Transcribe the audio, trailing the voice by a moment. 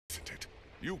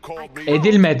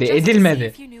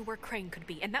Edilmedi.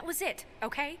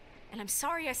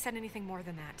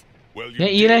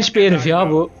 Ne iğrenç bir herif ya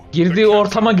bu. Girdiği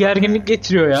ortama gerginlik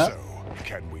getiriyor ya.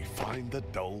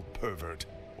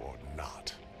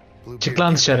 Çık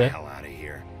lan dışarı.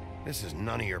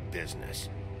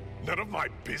 None of my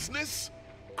business?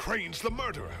 Crane's the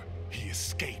murderer. He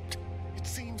escaped. It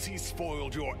seems he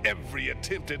spoiled your every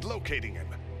attempt at locating him.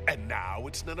 And now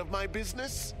it's none of my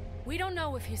business? We don't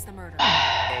know if he's the murderer.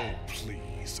 Oh,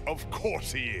 please. Of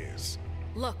course he is.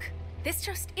 Look, this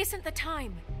just isn't the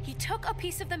time. He took a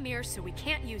piece of the mirror, so we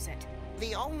can't use it.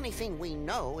 The only thing we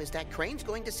know is that Crane's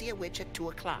going to see a witch at 2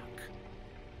 o'clock.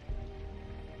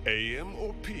 AM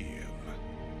or PM?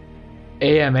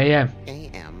 AM. AM.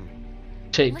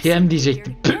 PM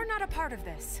diyecektim. You're not a part of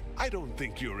this. I don't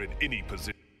think you're in any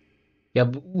position.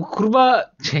 Ya bu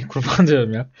kurbağa... kurbağa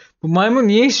diyorum ya. Bu maymun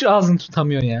niye hiç ağzını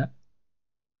tutamıyor ya?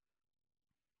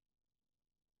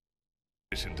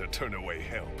 To turn away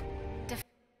help.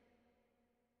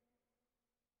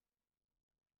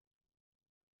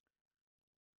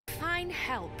 Fine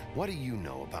help. What do you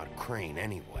know about Crane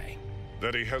anyway?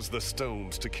 That he has the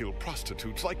stones to kill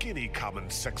prostitutes like any common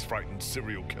sex-frightened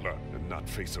serial killer and not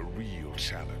face a real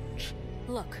challenge.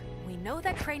 Look, we know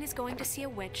that Crane is going to see a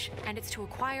witch, and it's to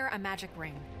acquire a magic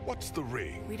ring. What's the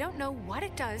ring? We don't know what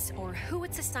it does or who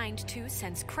it's assigned to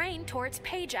since Crane tore its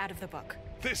page out of the book.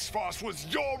 This farce was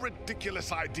your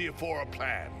ridiculous idea for a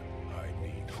plan. I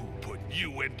mean, who put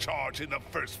you in charge in the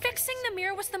first place? Fixing the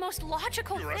mirror was the most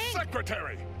logical You're thing. a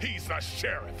secretary. He's the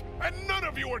sheriff. And none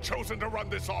of you were chosen to run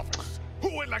this office.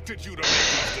 Who elected you to make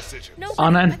these decisions?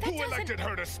 Anan. Who elected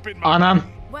her to spin my money?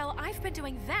 Well, I've been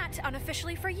doing that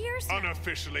unofficially for years now.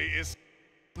 Unofficially is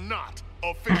not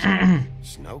official.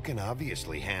 Snow can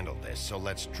obviously handle this, so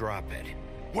let's drop it.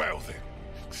 Well then,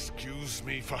 excuse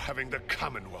me for having the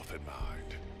Commonwealth in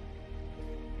mind.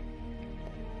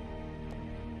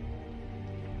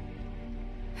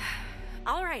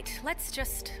 All right, let's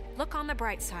just look on the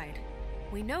bright side.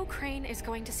 We know Crane is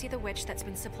going to see the witch that's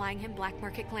been supplying him black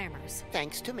market glamours.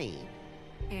 Thanks to me.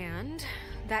 And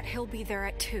that he'll be there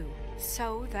at 2.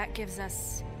 So that gives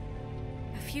us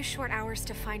a few short hours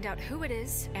to find out who it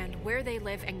is and where they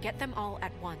live and get them all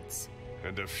at once.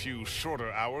 And a few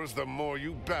shorter hours the more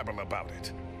you babble about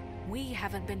it. We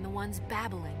haven't been the ones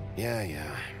babbling.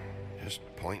 Yeah. Just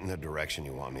point in the direction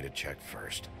you want me to check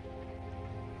first.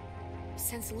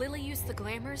 Since Lily used the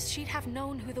glamours, she'd have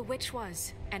known who the witch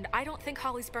was. And I don't think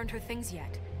Holly's burned her things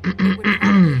yet. It would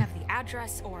probably have the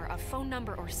address or a phone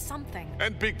number or something.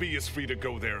 And Bigby is free to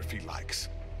go there if he likes.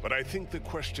 But I think the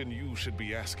question you should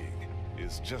be asking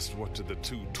is just what do the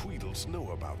 2 Tweedles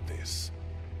know about this?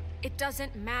 It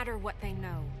doesn't matter what they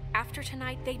know. After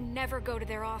tonight, they never go to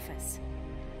their office.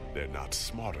 They're not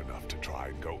smart enough to try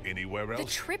and go anywhere else.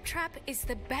 The trip trap is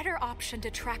the better option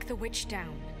to track the witch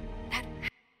down. That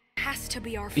has to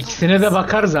be our focus. İkisine de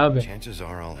bakarız abi. Chances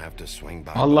are I'll have to swing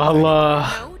by. Allah.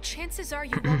 No, chances are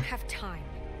you won't have time.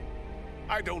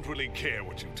 I don't really care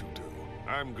what you 2 do.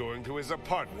 I'm going to his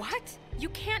apartment. What? You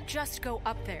can't just go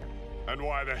up there. And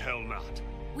why the hell not?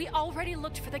 We already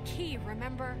looked for the key,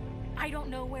 remember? I don't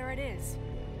know where it is.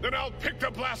 Then I'll pick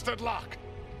the blasted lock.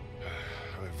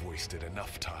 I've wasted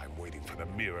enough time waiting for the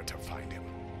mirror to find him.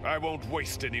 I won't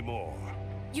waste any more.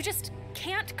 You just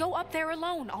can't go up there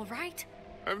alone, all right?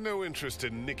 I've no interest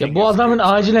in nicking. Ya bu adamın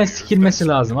acilen sikilmesi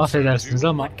lazım, affedersiniz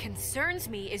ama. What concerns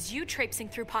me is you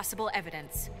traipsing through possible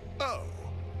evidence. Oh,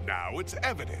 now it's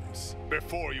evidence.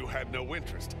 Before you had no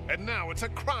interest, and now it's a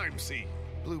crime scene.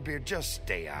 Bluebeard, just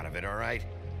stay out of it, all right?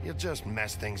 You'll just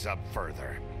mess things up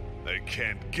further. They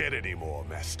can't get any more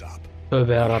messed up. Tövbe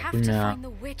We have yarabbim to ya. find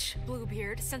the witch,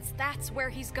 Bluebeard, since that's where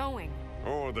he's going.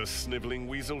 Or the sniveling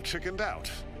weasel chickened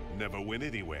out. Never went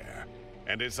anywhere.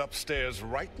 And is upstairs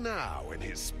right now in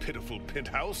his pitiful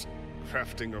penthouse,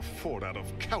 crafting a fort out of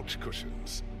couch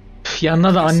cushions.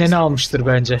 Yanına da anneni almıştır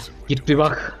bence. Git bir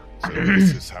bak. So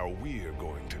this is how we're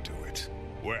going to do it.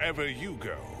 Wherever you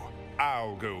go,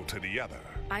 I'll go to the other.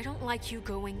 I don't like you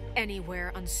going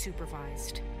anywhere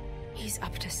unsupervised. He's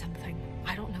up to something.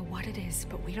 I don't know what it is,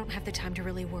 but we don't have the time to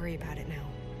really worry about it now.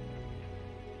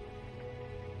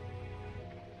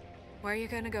 Where are you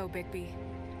gonna go, Bigby?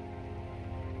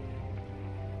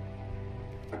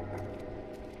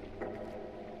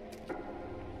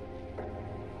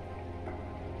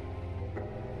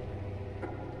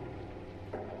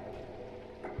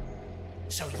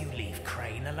 So you leave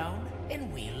Crane alone,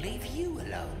 and we'll leave you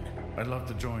alone. I'd love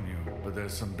to join you, but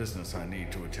there's some business I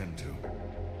need to attend to.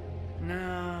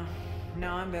 No,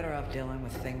 I'm better off dealing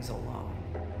with things alone.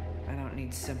 I don't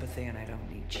need sympathy and I don't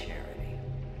need charity.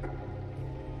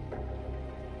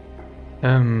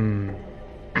 Hmm.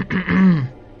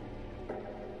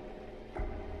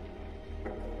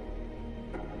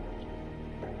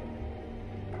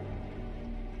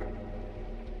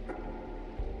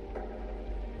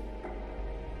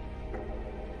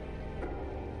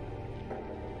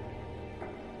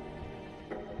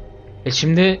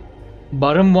 Şimdi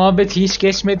barın muhabbeti hiç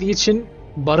geçmediği için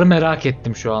barı merak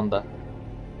ettim şu anda.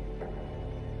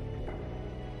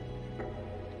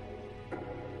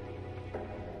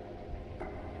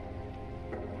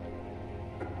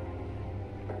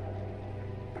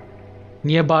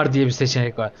 Niye bar diye bir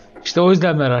seçenek var? İşte o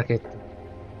yüzden merak ettim.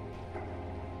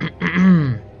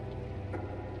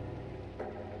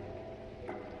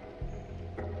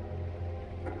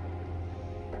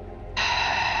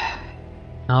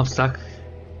 Ne yapsak?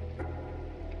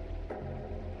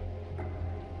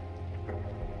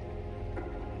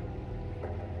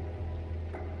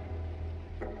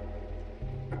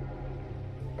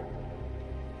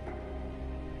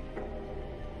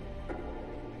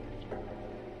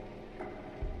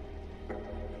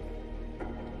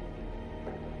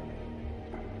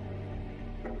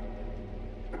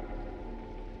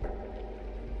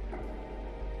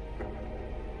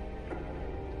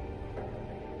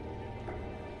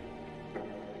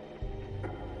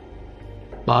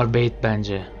 Barbait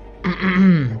bence.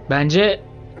 Bence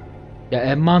ya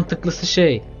en mantıklısı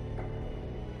şey.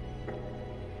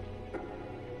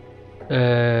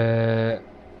 Ee,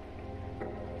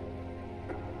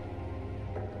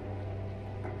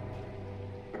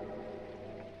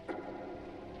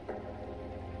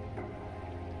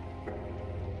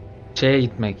 Şeye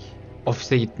gitmek.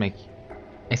 Ofise gitmek.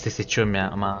 Neyse seçiyorum ya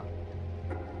ama.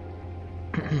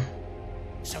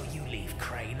 So you leave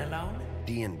Crane alone?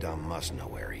 Dee and Dum must know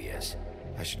where he is.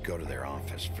 I should go to their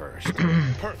office first.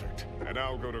 Perfect. And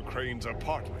I'll go to Crane's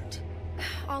apartment.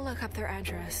 I'll look up their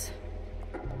address.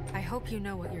 I hope you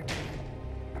know what you're doing.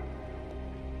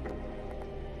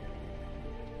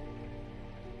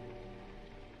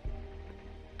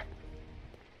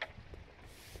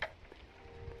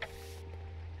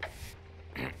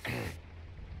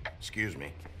 Excuse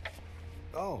me.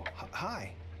 Oh,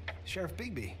 hi. Sheriff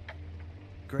Bigby.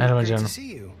 Merhaba Great canım. to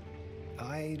see you.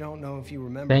 I don't know if you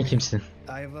remember Sen me. kimsin?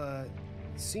 I've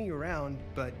seen you around,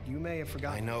 but you may have I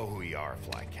forgotten. know who you are,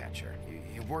 Flycatcher.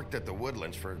 You've worked at the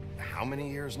Woodlands for how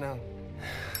many years now?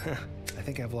 I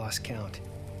think I've lost count.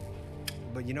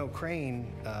 But you know, Crane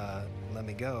let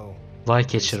me go.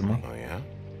 Flycatcher mı? Oh, yeah?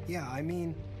 Yeah, I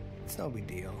mean, it's no big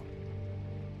deal.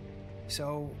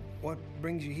 So, what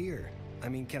brings you here? I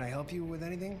mean, can I help you with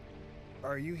anything?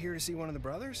 Are you here to see one of the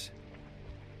brothers?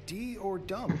 Dee or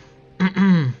Dum?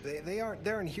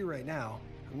 They're in here right now.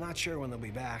 I'm not sure when they'll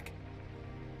be back.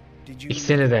 Did you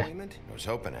İkisini make an de. appointment? I was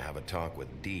hoping to have a talk with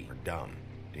Dee or Dum.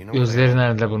 Do you know Gözleri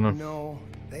nerede bunun? No,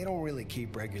 they don't really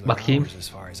keep regular Bakayım. hours as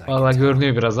far as I Vallahi can tell.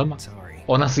 görünüyor biraz ama. Sorry.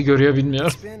 O nasıl görüyor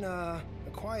bilmiyorum. It's been a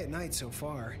quiet night so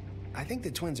far. I think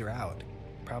the twins are out,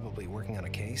 probably working on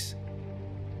a case.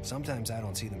 Sometimes I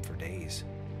don't see them for days.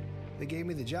 They gave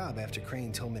me the job after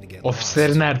Crane told me to get Ofisleri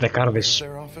lost. nerede Is kardeş?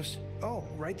 their office? Oh,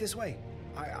 right this way.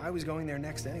 I was going there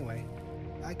next anyway.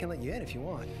 I can let you in if you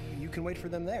want. You can wait for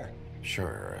them there.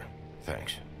 Sure,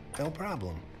 thanks. No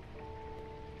problem.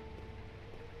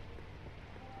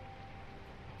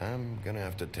 I'm gonna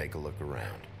have to take a look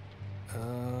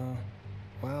around.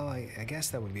 Well, I guess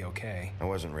that would be okay. I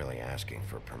wasn't really asking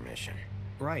for permission.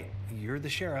 Right, you're the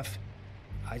sheriff.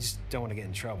 I just don't want to get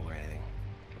in trouble or anything.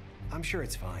 I'm sure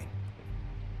it's fine.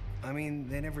 I mean,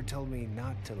 they never told me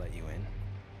not to let you in.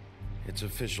 It's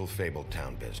official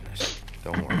Fabletown business.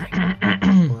 Don't worry.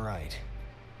 Right.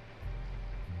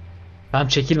 Tamam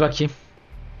çekil bakayım.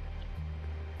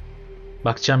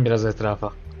 Bakacağım biraz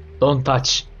etrafa. Don't touch.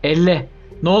 Elle.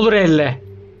 Ne olur elle.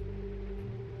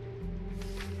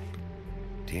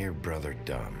 Dear Brother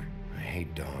Dum, I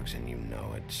hate dogs and you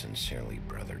know it. Sincerely,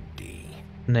 Brother D.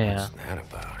 Ne ya? What's that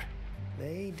about?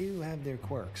 They do have their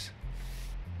quirks.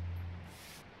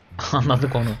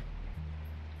 Anladık onu.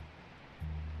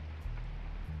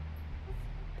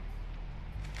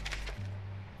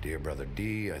 Dear Brother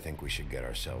D, I think we should get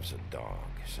ourselves a dog.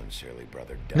 Sincerely,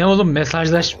 Brother Dum. Ne oğlum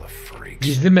mesajlaş... Couple of freaks.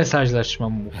 Gizli mesajlaşma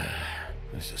mı bu?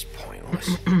 This is pointless.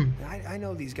 I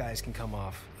know these guys can come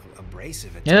off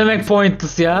abrasive at Ne demek times,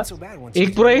 pointless ya? not so bad once you İlk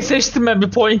get burayı to seçtim ben.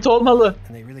 Bir point olmalı.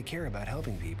 and they really care about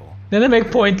helping people. Ne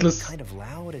demek pointless? Kind of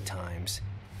loud at times,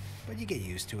 but you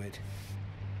get used to it.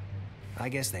 I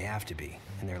guess they have to be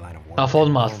in their line of work. Laf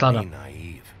olma Don't be aslanım.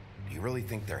 naive. Do you really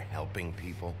think they're helping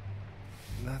people?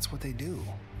 That's what they do.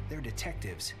 They're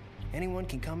detectives. Anyone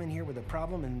can come in here with a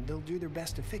problem and they'll do their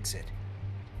best to fix it.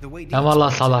 The way Ya Dean vallahi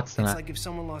explains it, salaksın it's ha. like if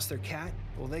someone lost their cat,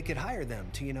 well, they could hire them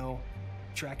to,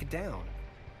 track it down.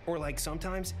 Or like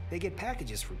sometimes they get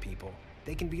packages for people.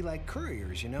 They can be like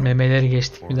couriers, you know? Memeleri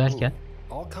geçtik mi derken?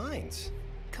 All kinds.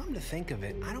 Come to think of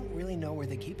it, I don't really know where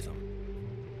they keep them.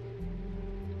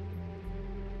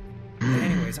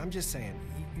 Anyways, I'm just saying,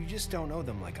 you just don't know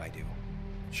them like I do.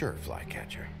 Sure,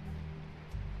 Flycatcher.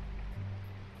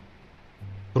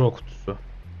 Pro kutusu.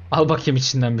 Al bakayım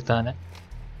içinden bir tane.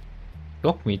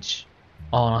 Yok mu hiç?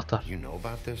 Anahtar. You know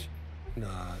about this?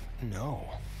 No.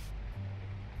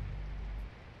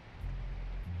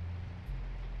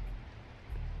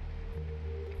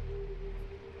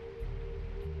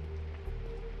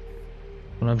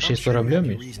 Buna bir şey sorabiliyor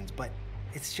muyuz?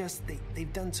 It's just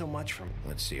they've done so much for me.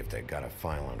 Let's see if they got a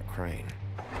file on Crane.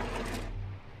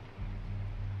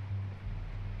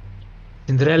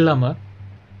 Cinderella mı?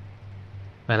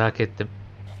 Merak ettim.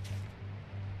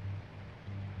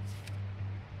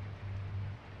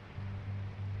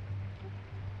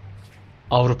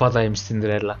 Avrupa'daymış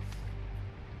Cinderella.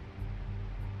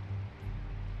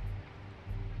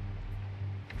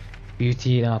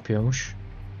 Beauty ne yapıyormuş?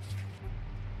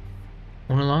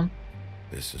 Onu lan.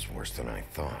 This is worse than I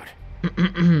thought.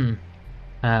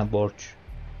 Ha, borç.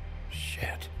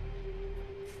 Shit.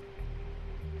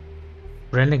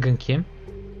 Brannigan kim?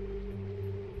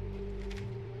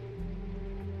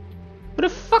 Who the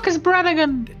fuck is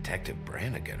Brannigan? Detective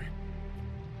Brannigan.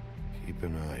 Keep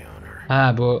an eye on her.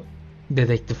 Ha, bu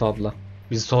dedektif abla.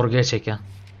 Bizi sorguya çeken.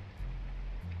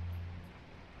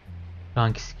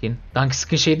 Donkey Skin. Donkey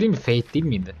Skin şey değil mi? Fate değil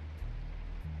miydi?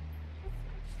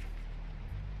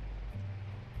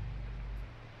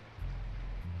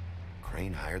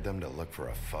 Crane hired them to look for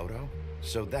a photo?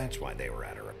 So that's why they were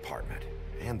at her apartment.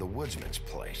 And the woodsman's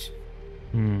place.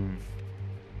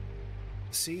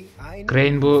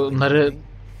 Crane bunları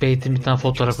Bate'in bir tane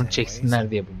fotoğrafını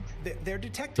çeksinler diye bulmuş.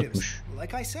 Tutmuş.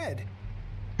 Like I said.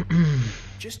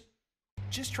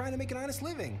 Just trying to make an honest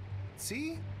living.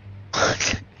 See?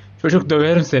 Çocuk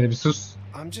döverim seni, bir sus.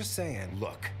 I'm just saying.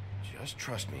 Look, just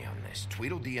trust me on this.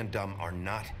 Tweedledee and Dum are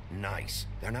not nice.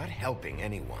 They're not helping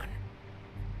anyone.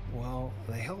 Well,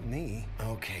 they helped me.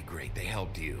 Okay, great. They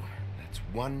helped you. That's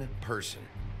one person.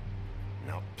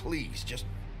 Now, please, just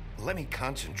let me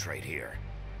concentrate here.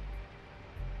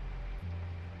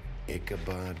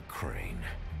 Ichabod Crane.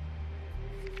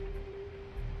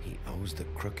 He owes the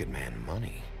Crooked Man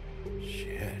money.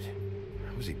 Shit.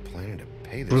 How was he planning to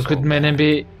pay this? Crooked Man'e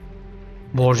bir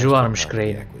borcu varmış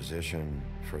Crane'in. Acquisition,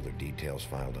 further details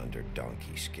filed under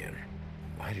Donkey Skin.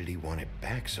 Why did he want it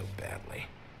back so badly?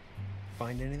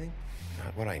 Find anything?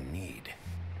 Not what I need.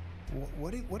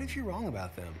 What if you're wrong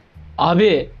about them?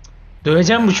 Abi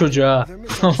döveceğim bu çocuğa.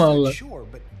 Vallahi. Sure,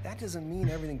 but that doesn't mean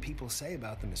everything people say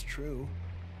about them is true.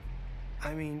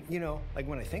 I mean, you know, like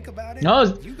when I think about it.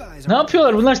 Ne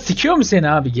yapıyorlar bunlar? Sikiyor mu seni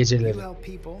abi geceleri?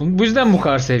 Bu yüzden bu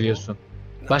kadar seviyorsun.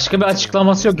 Başka bir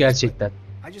açıklaması yok gerçekten.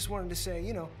 I just wanted to say,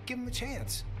 you know, give them a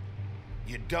chance.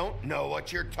 You don't know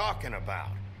what you're talking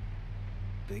about.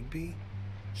 Bigby?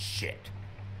 Shit.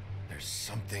 There's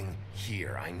something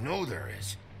here. I know there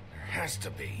is. There has to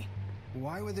be.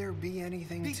 Why would there be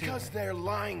anything Because they're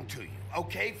lying to you,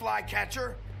 okay,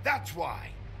 Flycatcher? That's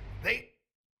why. They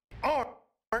aren't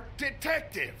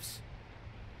detectives.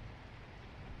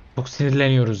 Çok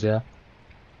sinirleniyoruz ya.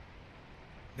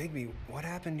 Bigby, what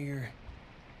happened to your...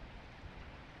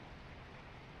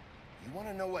 You want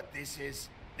to know what this is?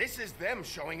 This is them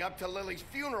showing up to Lily's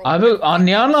funeral. Abi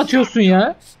niye anlatıyorsun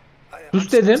ya?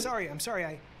 Sus dedim. I'm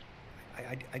sorry.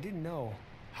 I didn't know.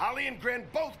 Holly and Gren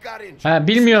both got injured. Ha,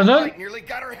 bilmiyordun. Nearly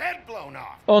got her head blown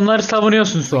off. Onları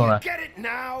savunuyorsun sonra. Get it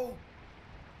now?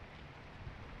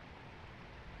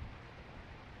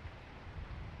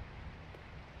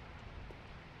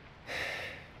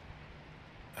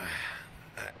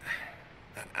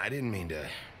 I didn't mean to.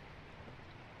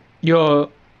 Yo.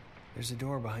 There's a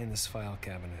door behind this file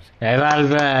cabinet.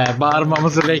 Helal be.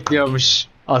 Bağırmamızı bekliyormuş.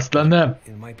 Aslanım.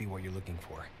 It might be what you're looking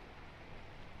for.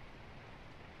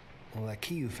 Well, that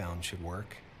key you found should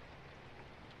work.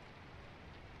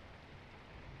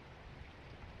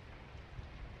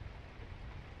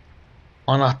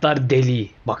 Anahtar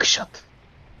deli. Bakış at.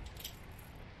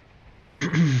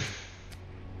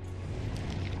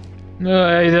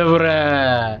 Haydi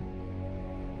buraya.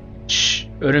 Şşş,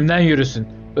 önümden yürüsün.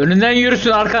 Önünden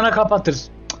yürüsün, arkana kapatır.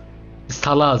 Biz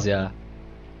salağız ya.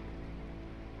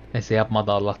 Neyse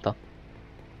yapmadı Allah'tan.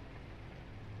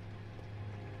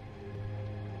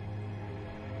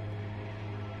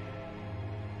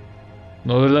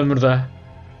 Ne oluyor lan burada?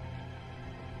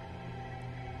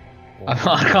 Abi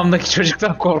arkamdaki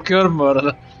çocuktan korkuyorum bu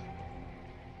arada.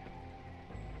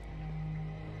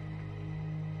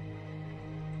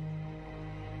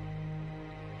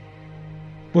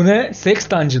 Bu ne? Sex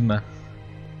Dungeon mı?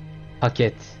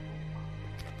 Paket.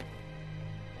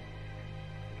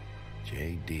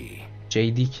 JD.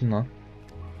 JD kim lan?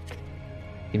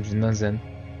 Kimsin lan sen?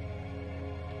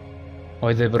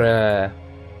 Haydi bre.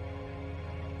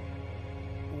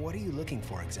 What are you looking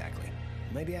for exactly?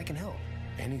 Maybe I can help.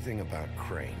 Anything about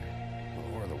Crane,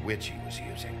 or the witch he was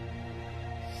using.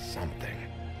 Something.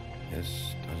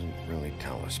 This doesn't really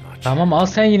tell us much. Tamam, al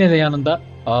sen yine de yanında.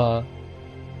 Aa.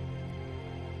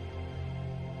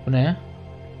 Bu ne?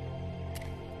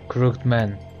 Crooked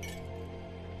Man.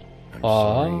 I'm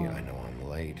sorry, I know I'm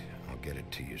late. I'll get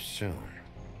it to you soon.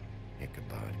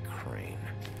 Ichabod Crane.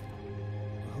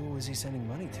 Who was he sending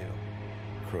money to?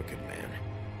 Crooked Man.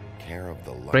 Care of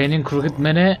the Lord. Crane'in Crooked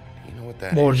Man'e You know what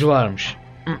that borcu is? varmış.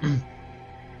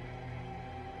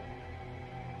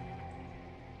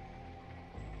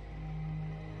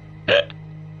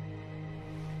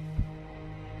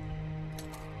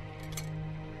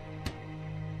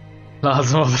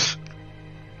 Lazım olur.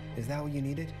 Is that what you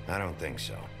needed? I don't think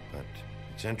so, but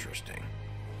it's interesting.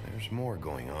 There's more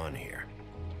going on here.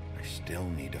 I still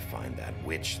need to find that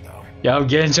witch, though. Ya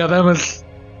genç adamız.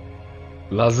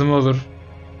 Lazım olur.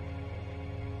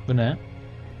 Bu ne?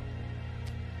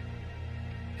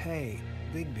 Hey,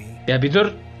 Bigby. Ya bir dur.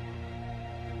 Do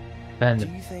Efendim.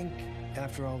 you think,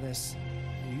 after all this,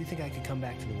 do you think I could come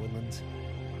back to the Woodlands?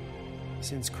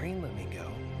 Since Crane let me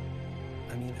go,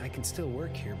 I mean, I can still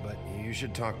work here, but... You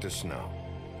should talk to Snow.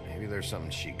 Maybe there's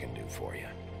something she can do for you.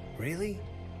 Really?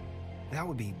 That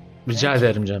would be... Rica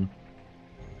ederim canım.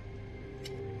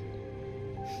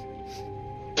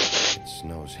 It's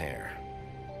Snow's hair.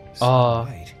 Aa.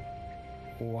 Right.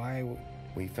 Why...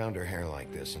 We found her hair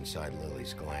like this inside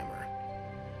Lily's glamour.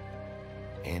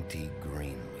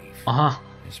 Anti-Greenleaf. Aha.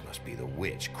 This must be the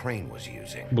witch Crane was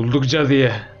using. Bulduk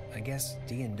cadıyı. I guess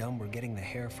Dee and Dumb were getting the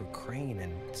hair for Crane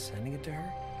and sending it to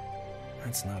her?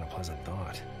 That's not a pleasant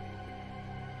thought.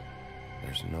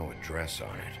 There's no address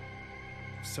on it.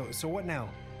 So what now?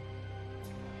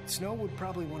 Snow would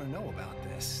probably want to know about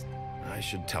this. I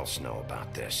should tell Snow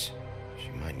about this.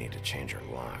 She might need to change her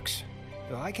locks.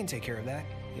 So I can take care of that,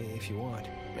 if you want.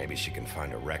 Maybe she can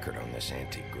find a record on this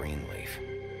anti-Greenleaf.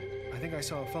 I think I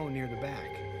saw a phone near the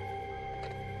back.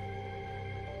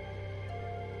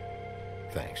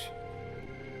 Thanks.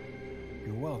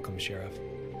 You're welcome, Sheriff.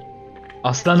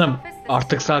 Aslanım,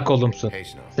 artık sağ kolumsun. Hey,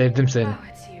 Snow. Sevdim seni. Oh,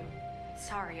 it's you.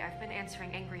 Sorry, I've been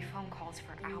answering angry phone calls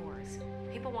for hours.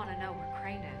 People want to know where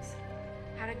Crane is.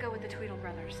 How'd it go with the Tweedle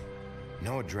brothers?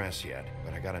 No address yet,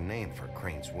 but I got a name for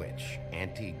Crane's witch.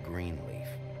 Anti-Greenleaf.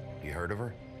 You heard of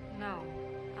her? No.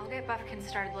 I'll get Buffkin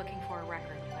started looking for a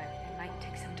record, but it might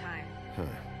take some time. Huh.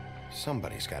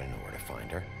 Somebody's got to know where to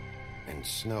find her. And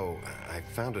Snow, I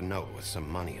found a note with some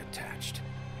money attached.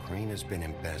 Crane has been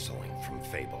embezzling from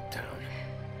Fabletown.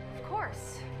 Of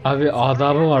course. Abi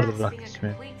adabı vardır bak Being a ismi.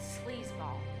 complete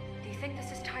sleazeball. Do you think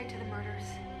this is tied to the murders?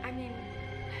 I mean,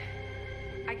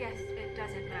 I guess it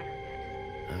doesn't matter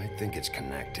yet. I think it's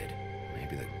connected.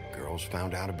 Maybe the girls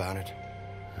found out about it?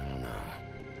 I don't know.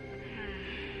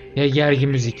 Ya gergin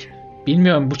müzik.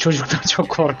 Bilmiyorum, bu çocuktan çok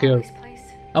korkuyorum.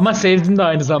 Ama sevdim de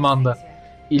aynı zamanda.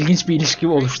 İlginç bir ilişki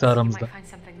oluştu aramızda.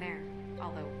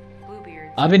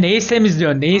 Abi neyi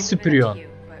temizliyorsun, neyi süpürüyorsun?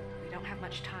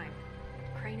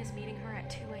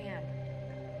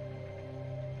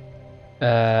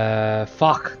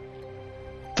 Fuck.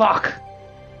 Fuck.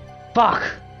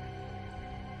 Fuck.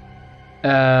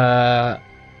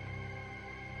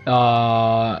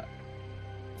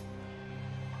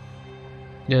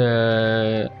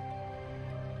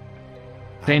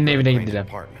 Crane'in evine gidelim.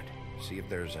 See if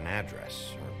there's an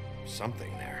address or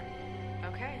something there.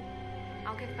 Okay.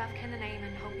 I'll give Buffkin the name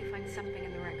and hope he finds something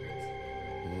in the records.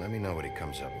 Let me know what he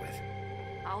comes up with.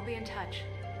 I'll be in touch.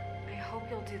 I hope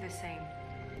you'll do the same.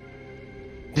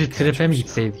 Bir trepe mi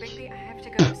gitseydik? Bigby, I have to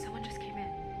go. Someone just came in.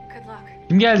 Good luck.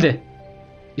 Kim geldi?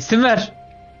 İsim ver.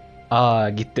 Aa,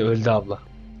 gitti, öldü abla.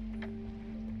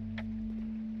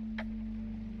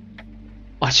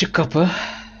 Açık kapı.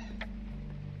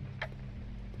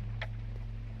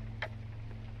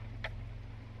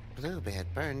 Bluebeard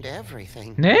burned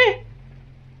everything. Ne?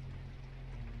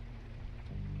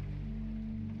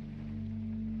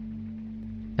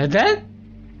 Neden?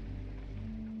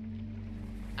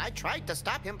 I tried to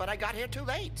stop him, but I got here too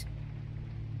late.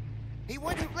 He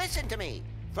wouldn't listen to me.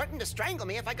 Threatened to strangle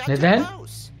me if I got Neden? too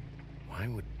close. Why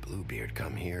would Bluebeard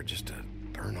come here just to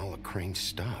burn all of Crane's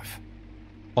stuff?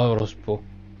 Orospu.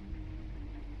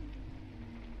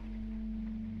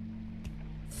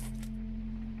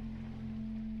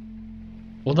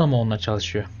 O da mı onunla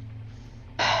çalışıyor?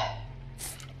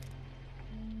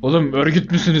 Oğlum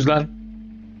örgüt müsünüz lan?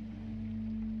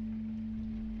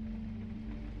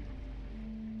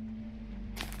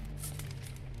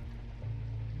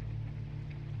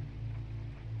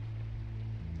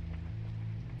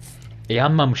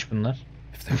 Yanmamış bunlar.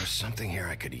 If there was something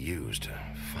here I could use to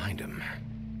find him,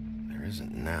 there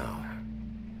isn't now.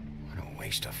 What a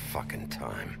waste of fucking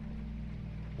time.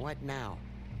 What now?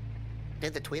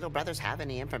 Did the Tweedle brothers have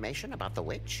any information about the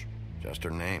witch? Just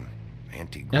her name.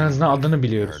 En azından adını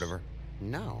biliyoruz.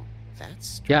 No,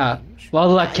 that's Ya strange.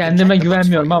 vallahi kendime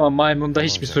güvenmiyorum ama maymunda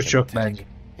hiçbir suç yok bence.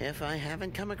 If I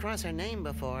haven't come across her name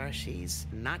before, she's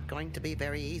not going to be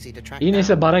very easy to track İyi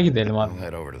neyse down. bara gidelim abi. I'll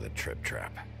head over to the trip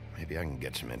trap. Maybe I can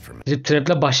get some Trip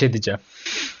trap'le baş edeceğim.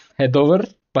 Head over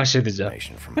baş edeceğim.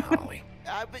 information from Holly.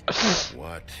 But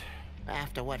What?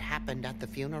 after what happened at the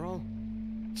funeral,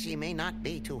 she may not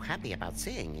be too happy about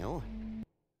seeing you.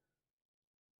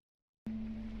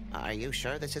 Are you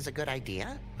sure this is a good idea?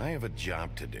 I have a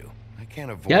job to do. I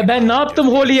can't avoid. Ya ben ne yaptım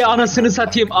Holly'ye, anasını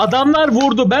satayım. Adamlar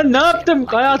vurdu. Ben ne yaptım?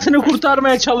 Hayatını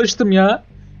kurtarmaya çalıştım ya.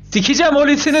 Sikeceğim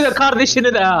Holly'sini de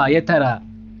kardeşini de ha. Yeter ha.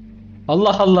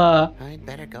 Allah Allah. I'd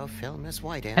better go film this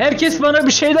white ant. Herkes bana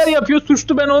bir şeyler yapıyor.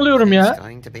 Suçlu ben oluyorum He's ya.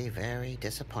 going to be very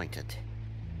disappointed.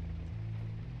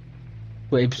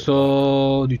 Bu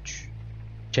episode 3.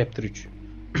 Chapter 3.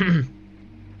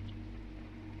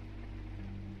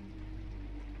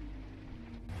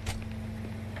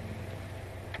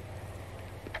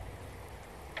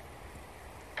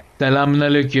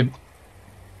 Selamünaleyküm.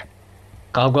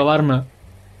 Kavga var mı?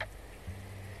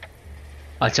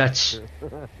 Aç aç.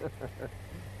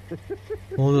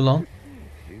 Ne oldu lan?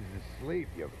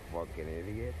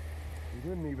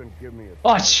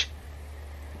 Aç.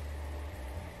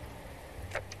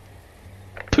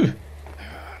 Püh.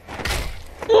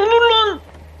 Ne olur lan?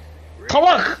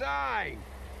 Tavak.